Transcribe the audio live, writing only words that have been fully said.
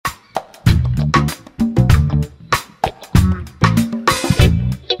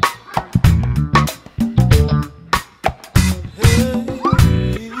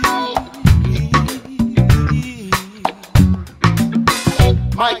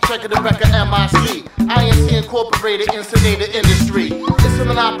check the record MIC. INC Incorporated, Incinerator Industry. It's a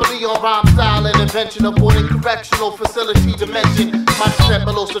monopoly on rhyme, style, and invention. Avoiding correctional facility dimension. My descent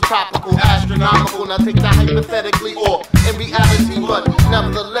below tropical, astronomical. Now take that hypothetically or in reality, but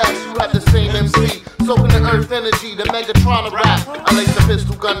nevertheless, you have the same MC. Soaking the earth energy, the Megatron of rap. I lace a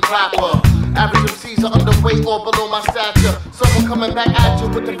pistol gun clapper. Average MCs are underweight or below my stature. Someone coming back at you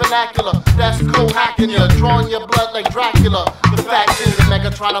with the vernacular. That's cold hacking you, drawing your blood like Dracula. The fact is, the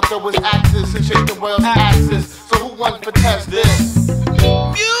Megatron will throw his axis and shake the world's axis. So who won for test this?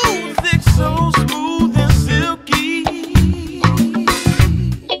 Music so smooth and silky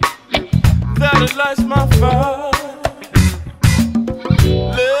that it lights my fire.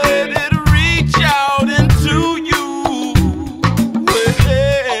 Let it reach out into you,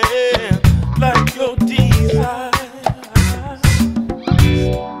 yeah, like your desire.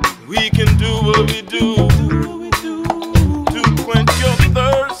 We can do what we do to quench your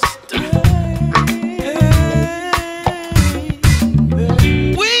thirst.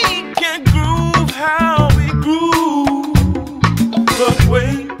 We can groove how we groove, but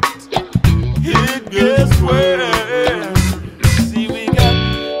wait, it gets worse. See, we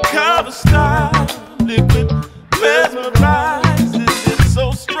got cover style, liquid mesmerizes, it's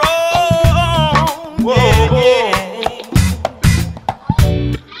so strong. Whoa, yeah.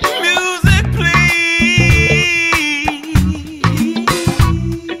 Music, please,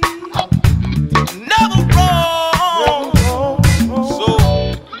 never wrong. So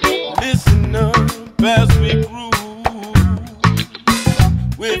listen up as we groove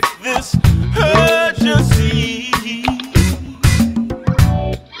with this urgency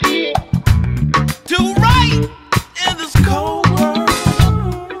to right in this cold world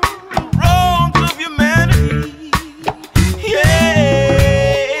the wrongs of humanity.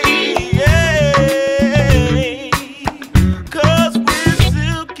 Yeah, yeah, 'cause we're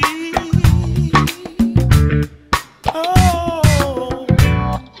silky. Oh,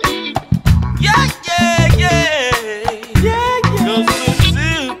 yeah, yeah, yeah, yeah, 'cause we're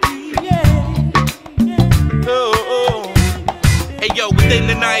silky. Yeah, oh. Hey yo, within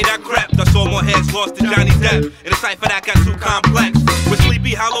the night I crept, I saw more heads lost to Johnny Depp. In a cipher that got too complex, with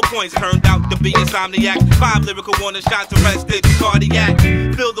sleepy hollow points turned out to be insomniac. 5 lyrical warning shots arrested, cardiac.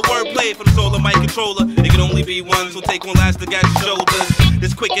 Feel the wordplay from the solar mic controller. It can only be one, so take one last look at your shoulders.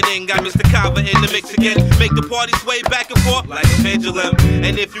 This quickening got Mr. Kava in the mix again. Make the party sway back and forth like a pendulum.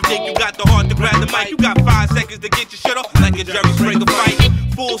 And if you think you got the heart to grab the mic, you got 5 seconds to get your shit off like a Jerry Springer fight.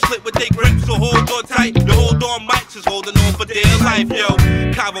 Full slit with they grips, so hold on tight. The hold on mics is holding on for dear life, yo.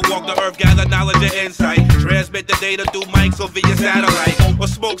 Kava walk the earth, gather knowledge and insight. Transmit the data through mics or via satellite or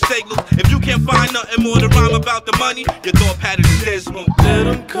smoke signals. If you can't find nothing more to rhyme about the money, your thought pattern is dismal. Let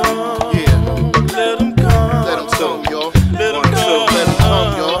them come, Yeah. let them come, Let 'em come, y'all. let them 1, 2, come, let 'em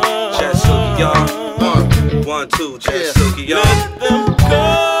come, y'all. Just Silky, y'all. 1, 2, just Silky, y'all. let them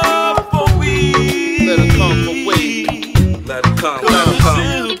come for we. Let 'em come for we. Let 'em come, let 'em We're come.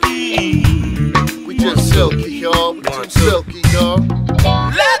 silky. We just silky, y'all. We 1, just 2. silky, y'all.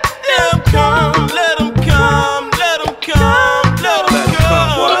 Let them come, let them come, let them come, let them Let 'em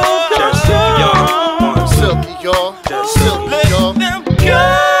come, what? Just Silky, y'all. 1, 2. Silky, y'all. Just Silky, Let y'all. them come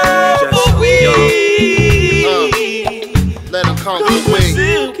Just for we. Let 'em come Cause for we're we.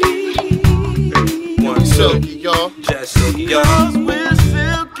 silky. 1, 2. Silky, y'all. Just Silky, y'all. Cause we're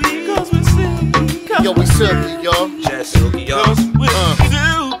silky. Cause we're silky. Cause Yo, we silky, y'all. Just Silky, y'all. Cause we're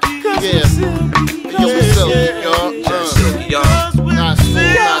silky. Cause Yeah. we're silky. Yo, we silky, y'all. Just Silky, y'all. Cause we're Not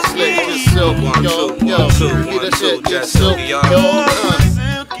smooth, not slick, just silky, 1, yo. 2, Yo, 1, 2, get 1, that 2, shit, get just silky, silky, yo. y'all. 1,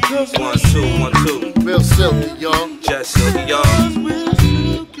 silky. 2, 1, 2. Real silky, y'all. Just Silky, y'all. We're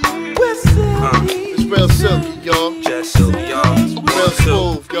silky. We're silky. It's real silky,